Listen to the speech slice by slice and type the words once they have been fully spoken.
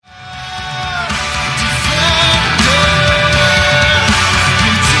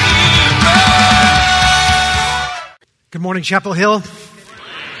Good morning, Chapel Hill.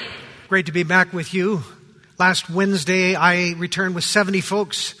 Great to be back with you. Last Wednesday, I returned with 70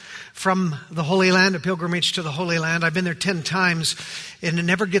 folks from the Holy Land, a pilgrimage to the Holy Land. I've been there 10 times, and it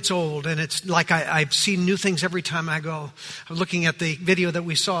never gets old. And it's like I've seen new things every time I go. I'm looking at the video that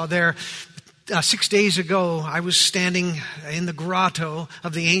we saw there. 6 days ago, I was standing in the grotto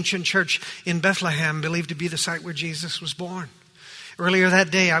of the ancient church in Bethlehem, believed to be the site where Jesus was born. Earlier that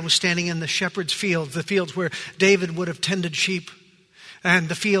day, I was standing in the shepherd's fields, the fields where David would have tended sheep, and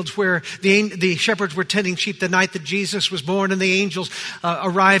the fields where the shepherds were tending sheep the night that Jesus was born, and the angels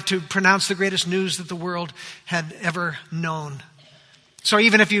arrived to pronounce the greatest news that the world had ever known. So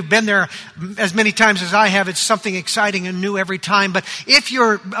even if you've been there as many times as I have, it's something exciting and new every time. But if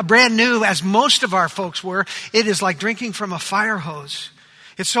you're brand new, as most of our folks were, it is like drinking from a fire hose.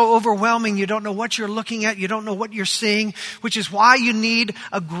 It's so overwhelming, you don't know what you're looking at, you don't know what you're seeing, which is why you need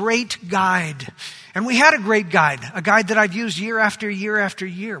a great guide. And we had a great guide, a guide that I've used year after year after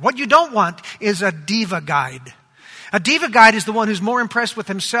year. What you don't want is a diva guide. A diva guide is the one who's more impressed with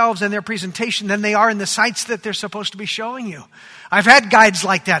themselves and their presentation than they are in the sites that they're supposed to be showing you. I've had guides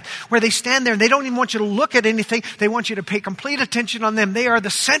like that, where they stand there and they don't even want you to look at anything. They want you to pay complete attention on them. They are the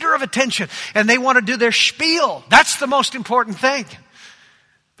center of attention, and they want to do their spiel. That's the most important thing.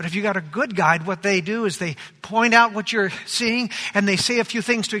 But if you got a good guide, what they do is they point out what you're seeing, and they say a few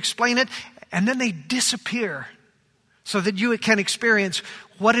things to explain it, and then they disappear so that you can experience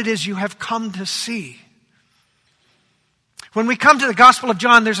what it is you have come to see. When we come to the Gospel of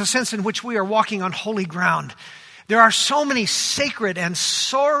John, there's a sense in which we are walking on holy ground. There are so many sacred and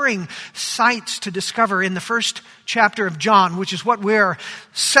soaring sights to discover in the first chapter of John, which is what we're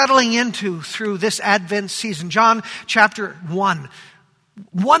settling into through this Advent season. John chapter 1.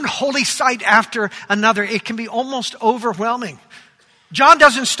 One holy sight after another. It can be almost overwhelming. John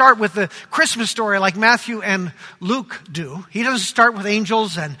doesn't start with the Christmas story like Matthew and Luke do. He doesn't start with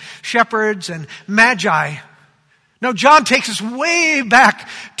angels and shepherds and magi. No, John takes us way back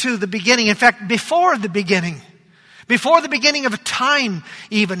to the beginning. In fact, before the beginning of time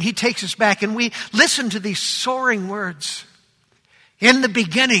even, he takes us back, and we listen to these soaring words. In the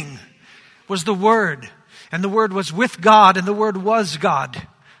beginning was the Word, and the Word was with God, and the Word was God.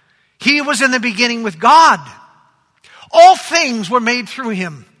 He was in the beginning with God. All things were made through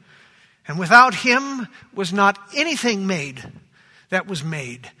Him, and without Him was not anything made that was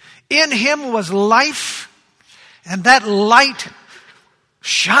made. In Him was life, and that light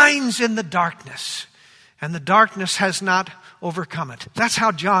shines in the darkness, and the darkness has not overcome it. That's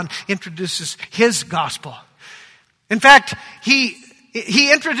how John introduces his gospel. In fact, he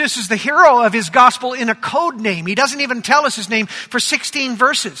introduces the hero of his gospel in a code name. He doesn't even tell us his name for 16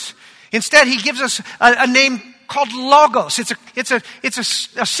 verses. Instead, he gives us a name called Logos. It's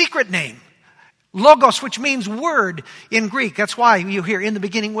a secret name. Logos, which means word in Greek. That's why you hear in the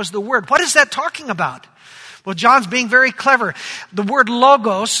beginning was the Word. What is that talking about? Well, John's being very clever. The word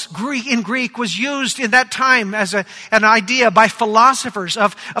logos in Greek was used in that time as an idea by philosophers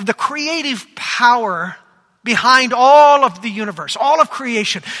of the creative power behind all of the universe, all of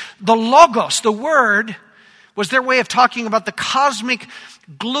creation. The logos, the word, was their way of talking about the cosmic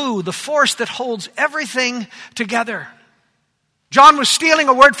glue, the force that holds everything together. John was stealing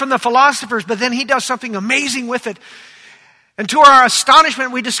a word from the philosophers, but then he does something amazing with it. And to our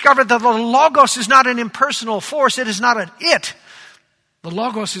astonishment, we discovered that the logos is not an impersonal force. It is not an it. The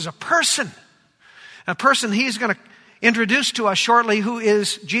logos is a person. A person he's going to introduce to us shortly, who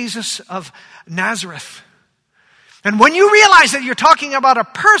is Jesus of Nazareth. And when you realize that you're talking about a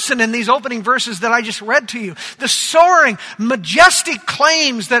person in these opening verses that I just read to you, the soaring, majestic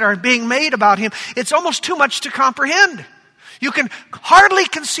claims that are being made about him, it's almost too much to comprehend. You can hardly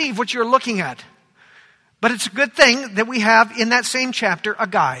conceive what you're looking at. But it's a good thing that we have in that same chapter a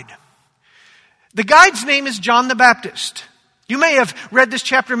guide. The guide's name is John the Baptist. You may have read this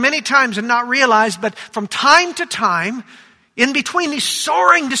chapter many times and not realized, but from time to time, in between the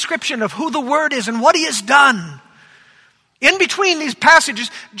soaring description of who the Word is and what He has done, in between these passages,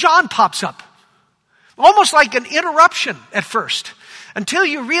 John pops up. Almost like an interruption at first, until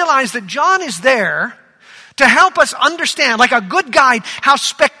you realize that John is there to help us understand, like a good guide, how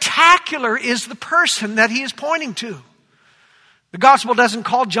spectacular is the person that he is pointing to. The gospel doesn't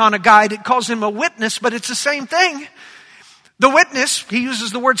call John a guide, it calls him a witness, but it's the same thing. The witness, he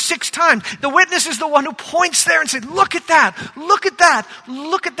uses the word 6 times. The witness is the one who points there and says, look at that, look at that,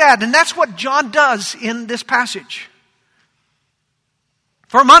 look at that. And that's what John does in this passage.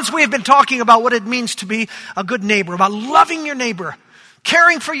 For months we have been talking about what it means to be a good neighbor, about loving your neighbor,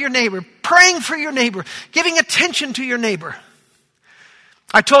 caring for your neighbor, praying for your neighbor, giving attention to your neighbor.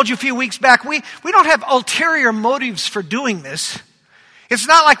 I told you a few weeks back, we don't have ulterior motives for doing this. It's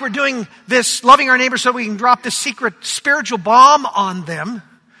not like we're doing this, loving our neighbors so we can drop this secret spiritual bomb on them.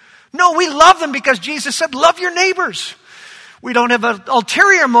 No, we love them because Jesus said, love your neighbors. We don't have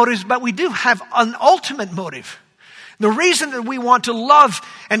ulterior motives, but we do have an ultimate motive. The reason that we want to love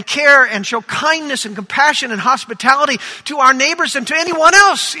and care and show kindness and compassion and hospitality to our neighbors and to anyone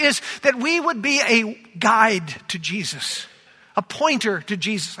else is that we would be a guide to Jesus, a pointer to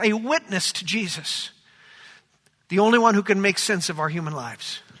Jesus, a witness to Jesus, the only one who can make sense of our human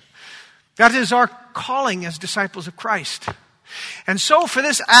lives. That is our calling as disciples of Christ. And so for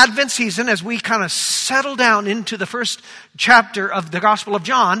this Advent season, as we kind of settle down into the first chapter of the Gospel of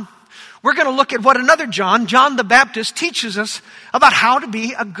John, we're going to look at what another John, John the Baptist, teaches us about how to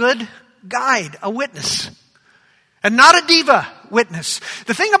be a good guide, a witness, and not a diva witness.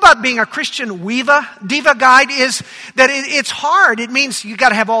 The thing about being a Christian diva guide is that it's hard. It means you got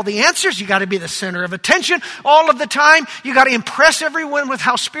to have all the answers. You got to be the center of attention all of the time. You got to impress everyone with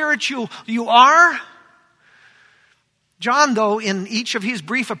how spiritual you are. John, though, in each of his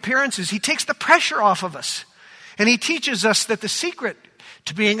brief appearances, he takes the pressure off of us. And he teaches us that the secret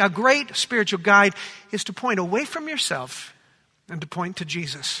to being a great spiritual guide is to point away from yourself and to point to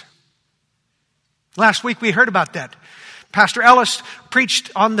Jesus. Last week we heard about that. Pastor Ellis preached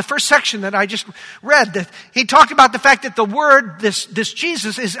on the first section that I just read. That he talked about the fact that the Word, this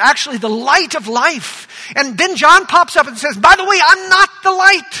Jesus, is actually the light of life. And then John pops up and says, by the way, I'm not the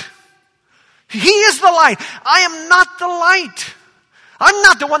light. He is the light. I am not the light. I'm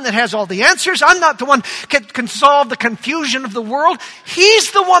not the one that has all the answers. I'm not the one that can solve the confusion of the world.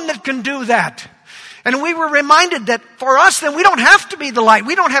 He's the one that can do that. And we were reminded that for us, then we don't have to be the light.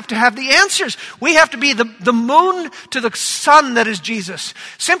 We don't have to have the answers. We have to be the moon to the sun that is Jesus.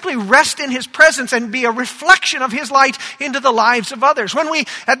 Simply rest in His presence and be a reflection of His light into the lives of others. When we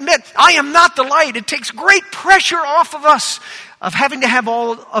admit, I am not the light, it takes great pressure off of us of having to have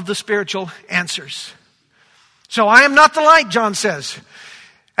all of the spiritual answers. So I am not the light, John says.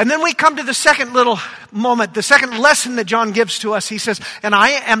 And then we come to the second little moment, the second lesson that John gives to us. He says, and I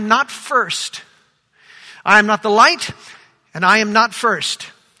am not first. I am not the light, and I am not first.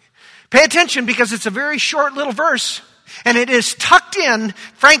 Pay attention because it's a very short little verse, and it is tucked in,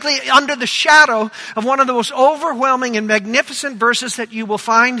 frankly, under the shadow of one of the most overwhelming and magnificent verses that you will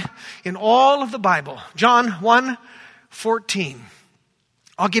find in all of the Bible. John 1:14.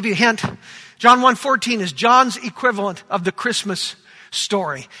 I'll give you a hint. John 1:14 is John's equivalent of the Christmas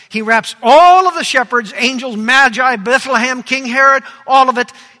story. He wraps all of the shepherds, angels, magi, Bethlehem, King Herod, all of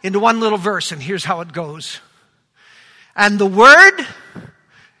it into one little verse. And here's how it goes. And the Word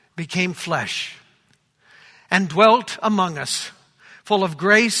became flesh and dwelt among us, full of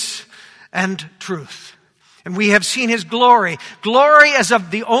grace and truth. And we have seen His glory, glory as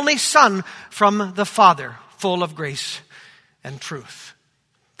of the only Son from the Father, full of grace and truth.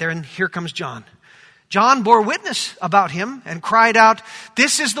 Here comes John. John bore witness about Him and cried out,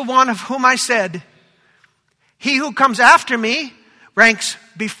 this is the one of whom I said, he who comes after me ranks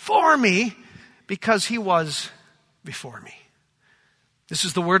before me because he was before me. This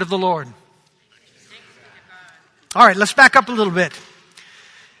is the word of the Lord. All right, let's back up a little bit.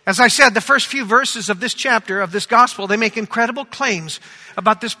 As I said, the first few verses of this chapter, of this gospel, they make incredible claims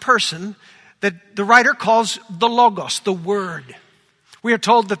about this person that the writer calls the Logos, the Word. We are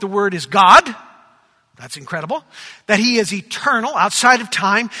told that the Word is God. That's incredible. That He is eternal, outside of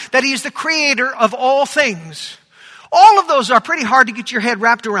time. That He is the creator of all things. All of those are pretty hard to get your head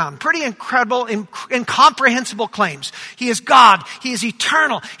wrapped around. Pretty incredible, incomprehensible claims. He is God. He is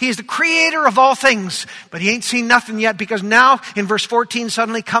eternal. He is the creator of all things. But He ain't seen nothing yet, because now in verse 14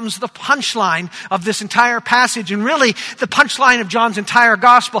 suddenly comes the punchline of this entire passage, and really the punchline of John's entire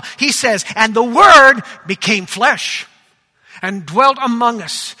gospel. He says, and the Word became flesh and dwelt among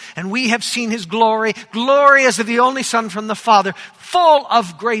us, and we have seen His glory, glory as of the only Son from the Father, full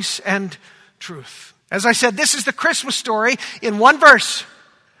of grace and truth. As I said, this is the Christmas story in one verse.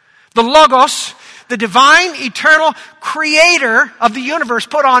 The Logos, the divine, eternal creator of the universe,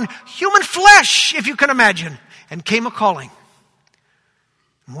 put on human flesh, if you can imagine, and came a-calling.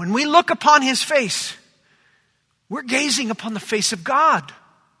 When we look upon His face, we're gazing upon the face of God.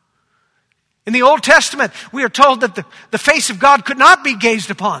 In the Old Testament, we are told that the face of God could not be gazed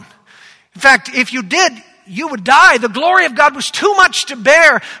upon. In fact, if you did, you would die. The glory of God was too much to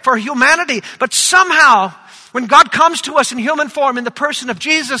bear for humanity. But somehow, when God comes to us in human form, in the person of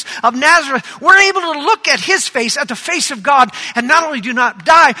Jesus of Nazareth, we're able to look at His face, at the face of God, and not only do not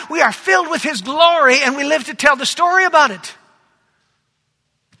die, we are filled with His glory, and we live to tell the story about it.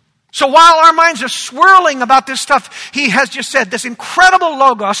 So while our minds are swirling about this stuff, he has just said, this incredible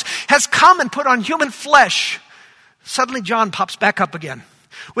Logos has come and put on human flesh. Suddenly John pops back up again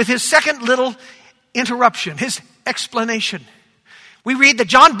with his second little interruption, his explanation. We read that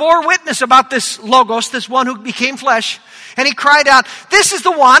John bore witness about this Logos, this one who became flesh, and he cried out, "This is the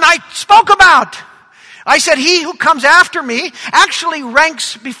one I spoke about. I said, he who comes after me actually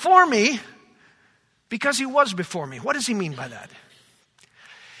ranks before me because he was before me." What does he mean by that?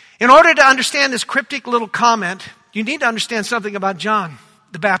 In order to understand this cryptic little comment, you need to understand something about John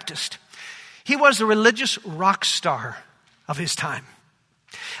the Baptist. He was the religious rock star of his time.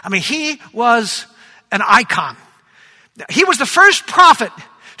 I mean, he was an icon. He was the first prophet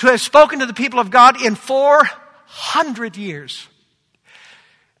to have spoken to the people of God in 400 years.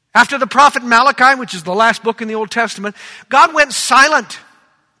 After the prophet Malachi, which is the last book in the Old Testament, God went silent.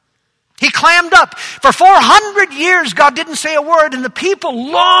 He clammed up. For 400 years, God didn't say a word, and the people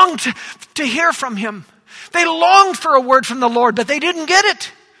longed to hear from him. They longed for a word from the Lord, but they didn't get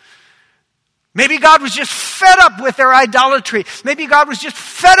it. Maybe God was just fed up with their idolatry. Maybe God was just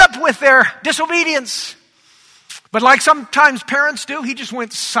fed up with their disobedience. But like sometimes parents do, he just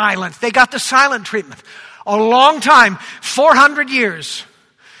went silent. They got the silent treatment. A long time, 400 years.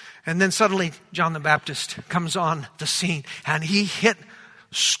 And then suddenly John the Baptist comes on the scene, and he hit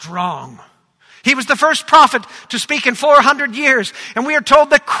strong. He was the first prophet to speak in 400 years, and we are told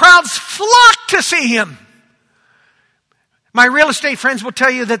that crowds flocked to see him. My real estate friends will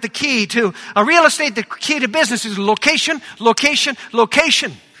tell you that the key to business is location, location,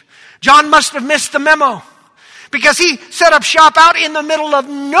 location. John must have missed the memo because he set up shop out in the middle of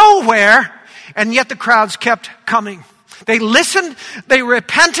nowhere, and yet the crowds kept coming. They listened, they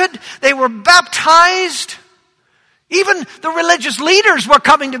repented, they were baptized. Even the religious leaders were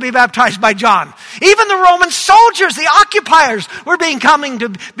coming to be baptized by John. Even the Roman soldiers, the occupiers, were coming to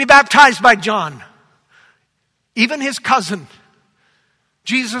be baptized by John. Even his cousin,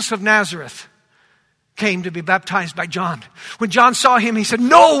 Jesus of Nazareth, came to be baptized by John. When John saw him, he said,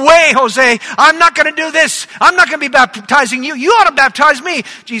 "No way, Jose, I'm not going to do this. I'm not going to be baptizing you. You ought to baptize me."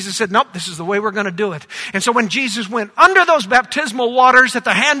 Jesus said, "Nope, this is the way we're going to do it." And so when Jesus went under those baptismal waters at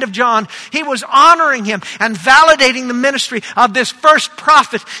the hand of John, he was honoring him and validating the ministry of this first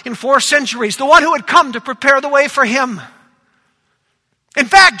prophet in 4 centuries, the one who had come to prepare the way for him. In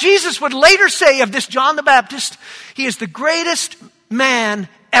fact, Jesus would later say of this John the Baptist, he is the greatest man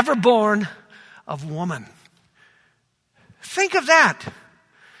ever born of woman. Think of that.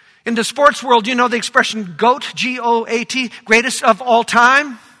 In the sports world, you know the expression GOAT, G-O-A-T, greatest of all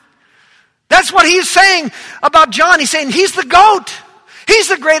time? That's what he's saying about John. He's saying he's the GOAT. He's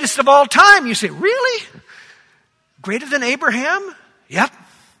the greatest of all time. You say, really? Greater than Abraham? Yep.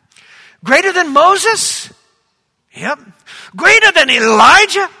 Greater than Moses? Yep. Greater than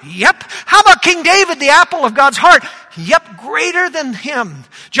Elijah? Yep. How about King David, the apple of God's heart? Yep, greater than him.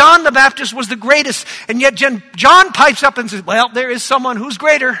 John the Baptist was the greatest, and yet John pipes up and says, well, there is someone who's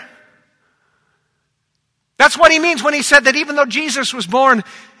greater. That's what he means when he said that even though Jesus was born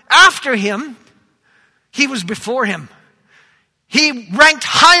after him, he was before him. He ranked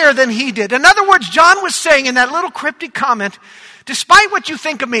higher than he did. In other words, John was saying in that little cryptic comment, despite what you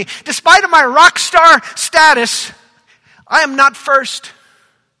think of me, despite my rock star status, I am not first.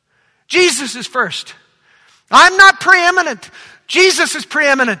 Jesus is first. I'm not preeminent. Jesus is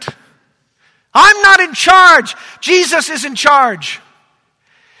preeminent. I'm not in charge. Jesus is in charge.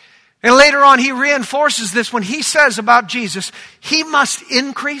 And later on, he reinforces this when he says about Jesus, he must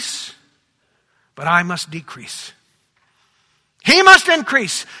increase, but I must decrease. He must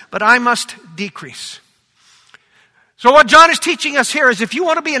increase, but I must decrease. So what John is teaching us here is if you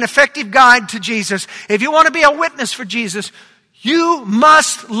want to be an effective guide to Jesus, if you want to be a witness for Jesus, you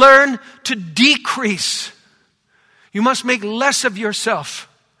must learn to decrease. You must make less of yourself.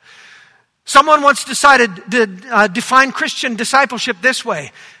 Someone once decided to define Christian discipleship this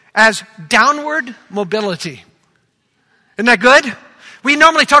way, as downward mobility. Isn't that good? We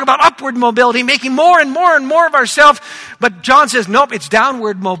normally talk about upward mobility, making more and more and more of ourselves. But John says, nope, it's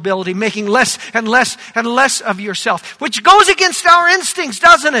downward mobility, making less and less and less of yourself. Which goes against our instincts,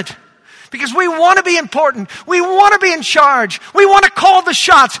 doesn't it? Because we want to be important. We want to be in charge. We want to call the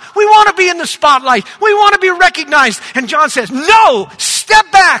shots. We want to be in the spotlight. We want to be recognized. And John says, no, step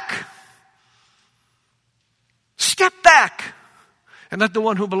back. Step back and let the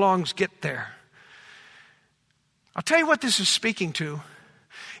one who belongs get there. I'll tell you what this is speaking to.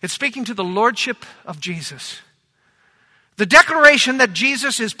 It's speaking to the lordship of Jesus. The declaration that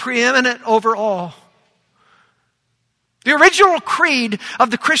Jesus is preeminent over all. The original creed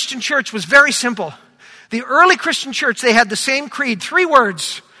of the Christian church was very simple. The early Christian church, they had the same creed, 3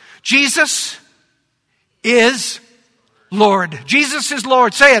 words. Jesus is Lord. Jesus is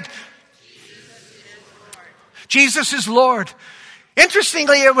Lord. Say it. Jesus is Lord.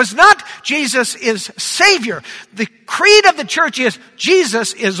 Interestingly, it was not Jesus is Savior. The creed of the church is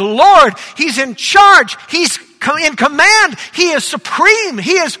Jesus is Lord. He's in charge. He's in command. He is supreme.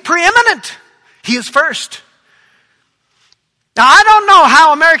 He is preeminent. He is first. Now, I don't know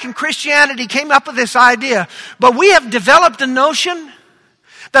how American Christianity came up with this idea, but we have developed a notion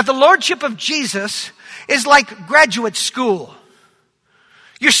that the Lordship of Jesus is like graduate school.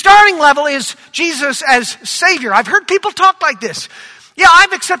 Your starting level is Jesus as Savior. I've heard people talk like this. Yeah,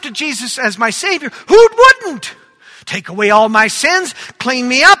 I've accepted Jesus as my Savior. Who wouldn't? Take away all my sins, clean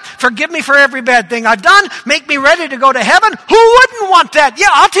me up, forgive me for every bad thing I've done, make me ready to go to heaven. Who wouldn't want that? Yeah,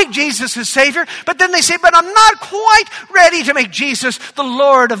 I'll take Jesus as Savior. But then they say, but I'm not quite ready to make Jesus the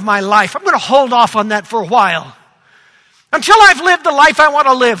Lord of my life. I'm going to hold off on that for a while. Until I've lived the life I want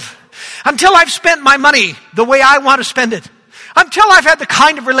to live. Until I've spent my money the way I want to spend it. Until I've had the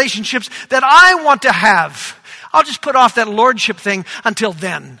kind of relationships that I want to have. I'll just put off that lordship thing until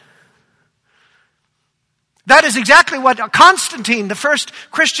then. That is exactly what Constantine, the first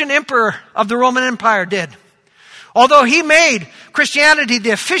Christian emperor of the Roman Empire, did. Although he made Christianity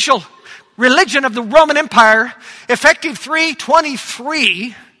the official religion of the Roman Empire, effective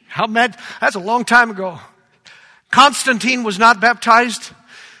 323, that's a long time ago. Constantine was not baptized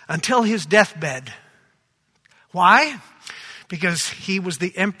until his deathbed. Why? Because he was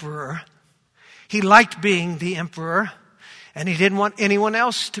the emperor. He liked being the emperor, and he didn't want anyone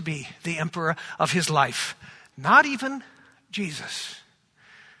else to be the emperor of his life. Not even Jesus.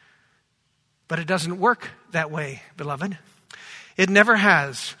 But it doesn't work that way, beloved. It never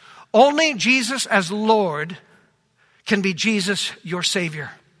has. Only Jesus as Lord can be Jesus your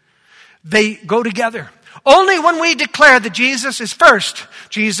Savior. They go together. Only when we declare that Jesus is first,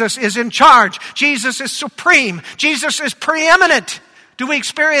 Jesus is in charge, Jesus is supreme, Jesus is preeminent, do we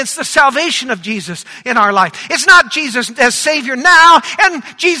experience the salvation of Jesus in our life. It's not Jesus as Savior now and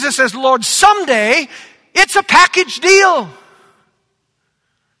Jesus as Lord someday. It's a package deal.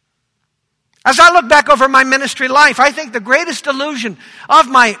 As I look back over my ministry life, I think the greatest illusion of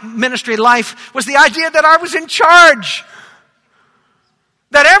my ministry life was the idea that I was in charge.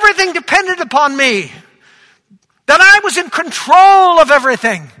 That everything depended upon me. That I was in control of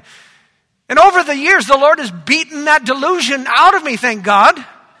everything. And over the years, the Lord has beaten that delusion out of me, thank God.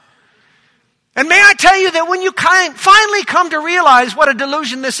 And may I tell you that when you finally come to realize what a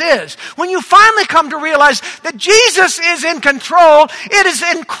delusion this is, when you finally come to realize that Jesus is in control, it is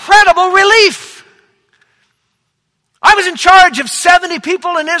incredible relief. I was in charge of 70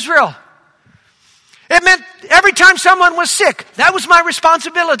 people in Israel. It meant every time someone was sick, that was my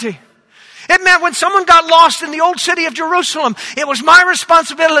responsibility. It meant when someone got lost in the old city of Jerusalem, it was my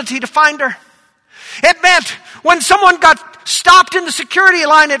responsibility to find her. It meant when someone got stopped in the security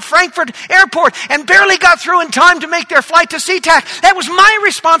line at Frankfurt Airport and barely got through in time to make their flight to SeaTac, that was my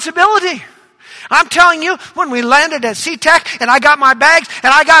responsibility. I'm telling you, when we landed at SeaTac and I got my bags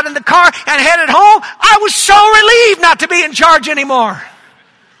and I got in the car and headed home, I was so relieved not to be in charge anymore.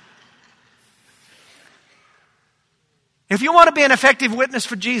 If you want to be an effective witness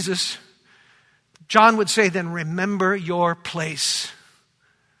for Jesus, John would say, then remember your place.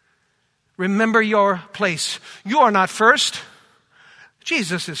 Remember your place. You are not first.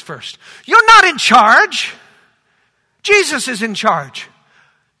 Jesus is first. You're not in charge. Jesus is in charge.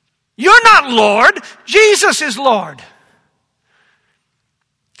 You're not Lord. Jesus is Lord.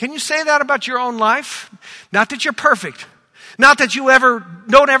 Can you say that about your own life? Not that you're perfect. Not that you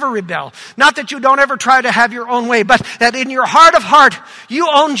don't ever rebel. Not that you don't ever try to have your own way, but that in your heart of heart, you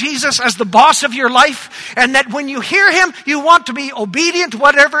own Jesus as the boss of your life, and that when you hear Him, you want to be obedient to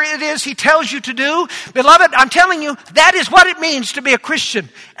whatever it is He tells you to do. Beloved, I'm telling you, that is what it means to be a Christian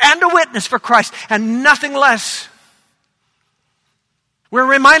and a witness for Christ, and nothing less. We're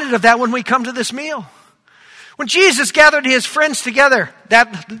reminded of that when we come to this meal. When Jesus gathered His friends together,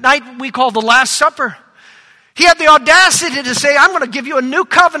 that night we call the Last Supper, He had the audacity to say, I'm going to give you a new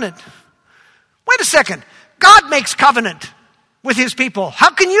covenant. Wait a second. God makes covenant with His people.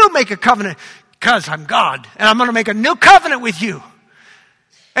 How can you make a covenant? Because I'm God, and I'm going to make a new covenant with you.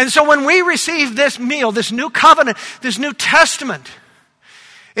 And so when we receive this meal, this new covenant, this New Testament,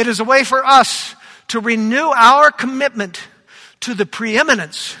 it is a way for us to renew our commitment to the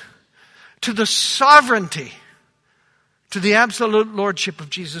preeminence, to the sovereignty, to the absolute lordship of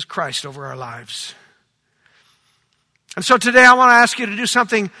Jesus Christ over our lives. And so today I want to ask you to do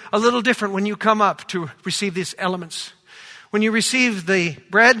something a little different when you come up to receive these elements. When you receive the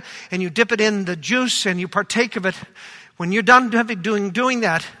bread and you dip it in the juice and you partake of it, when you're done doing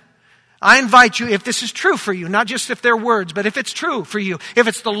that, I invite you, if this is true for you, not just if they're words, but if it's true for you, if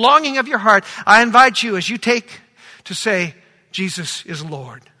it's the longing of your heart, I invite you as you take to say, Jesus is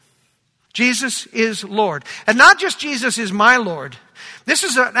Lord. Jesus is Lord. And not just Jesus is my Lord. This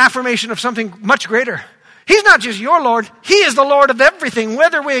is an affirmation of something much greater. He's not just your Lord. He is the Lord of everything,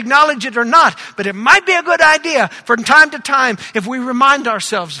 whether we acknowledge it or not. But it might be a good idea from time to time if we remind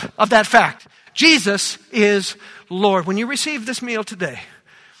ourselves of that fact. Jesus is Lord. When you receive this meal today,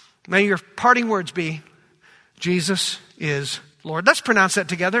 may your parting words be, Jesus is Lord. Let's pronounce that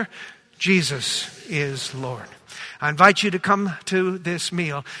together. Jesus is Lord. I invite you to come to this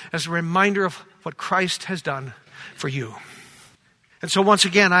meal as a reminder of what Christ has done for you. And so once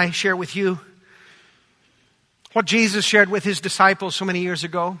again, I share with you what Jesus shared with his disciples so many years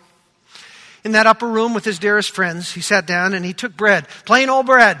ago. In that upper room with his dearest friends, he sat down and he took bread, plain old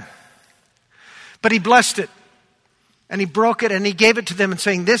bread. But he blessed it and he broke it and he gave it to them and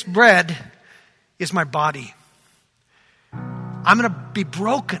saying, this bread is my body. I'm going to be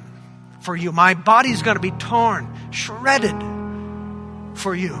broken for you. My body's going to be torn, shredded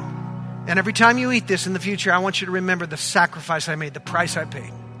for you. And every time you eat this in the future, I want you to remember the sacrifice I made, the price I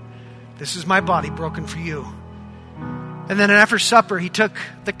paid. This is my body broken for you. And then after supper, he took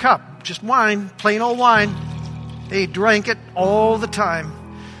the cup, just wine, plain old wine. They drank it all the time.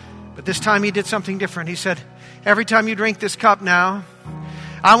 But this time he did something different. He said, every time you drink this cup now,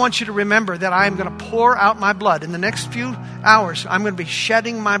 I want you to remember that I am going to pour out my blood. In the next few hours, I'm going to be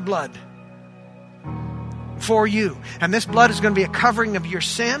shedding my blood for you. And this blood is going to be a covering of your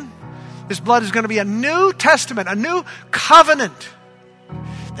sin. This blood is going to be a new testament, a new covenant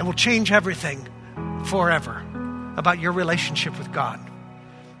that will change everything forever about your relationship with God.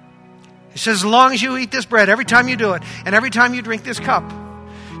 He says, as long as you eat this bread, every time you do it, and every time you drink this cup,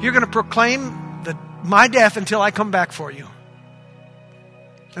 you're going to proclaim my death until I come back for you.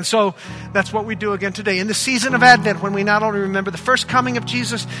 And so that's what we do again today. In the season of Advent, when we not only remember the first coming of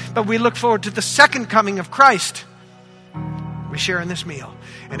Jesus, but we look forward to the second coming of Christ, we share in this meal.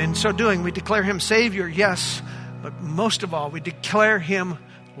 And in so doing, we declare him Savior, yes, but most of all, we declare him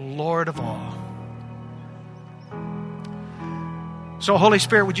Lord of all. So Holy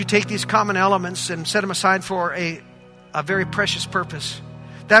Spirit, would you take these common elements and set them aside for a very precious purpose,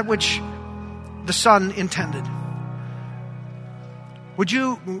 that which the Son intended. Would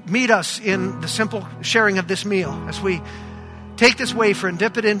you meet us in the simple sharing of this meal as we take this wafer and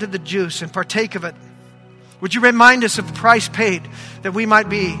dip it into the juice and partake of it? Would you remind us of the price paid that we might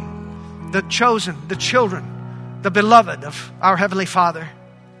be the chosen, the children, the beloved of our Heavenly Father?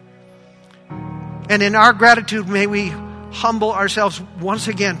 And in our gratitude, may we humble ourselves once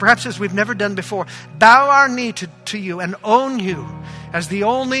again, perhaps as we've never done before, bow our knee to you and own you as the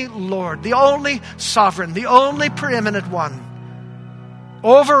only Lord, the only sovereign, the only preeminent one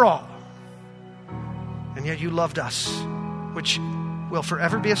over all. And yet you loved us, which will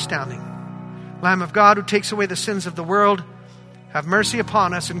forever be astounding. Lamb of God, who takes away the sins of the world, have mercy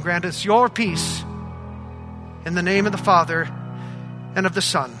upon us and grant us your peace. In the name of the Father, and of the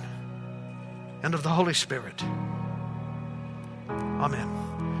Son, and of the Holy Spirit. Amen.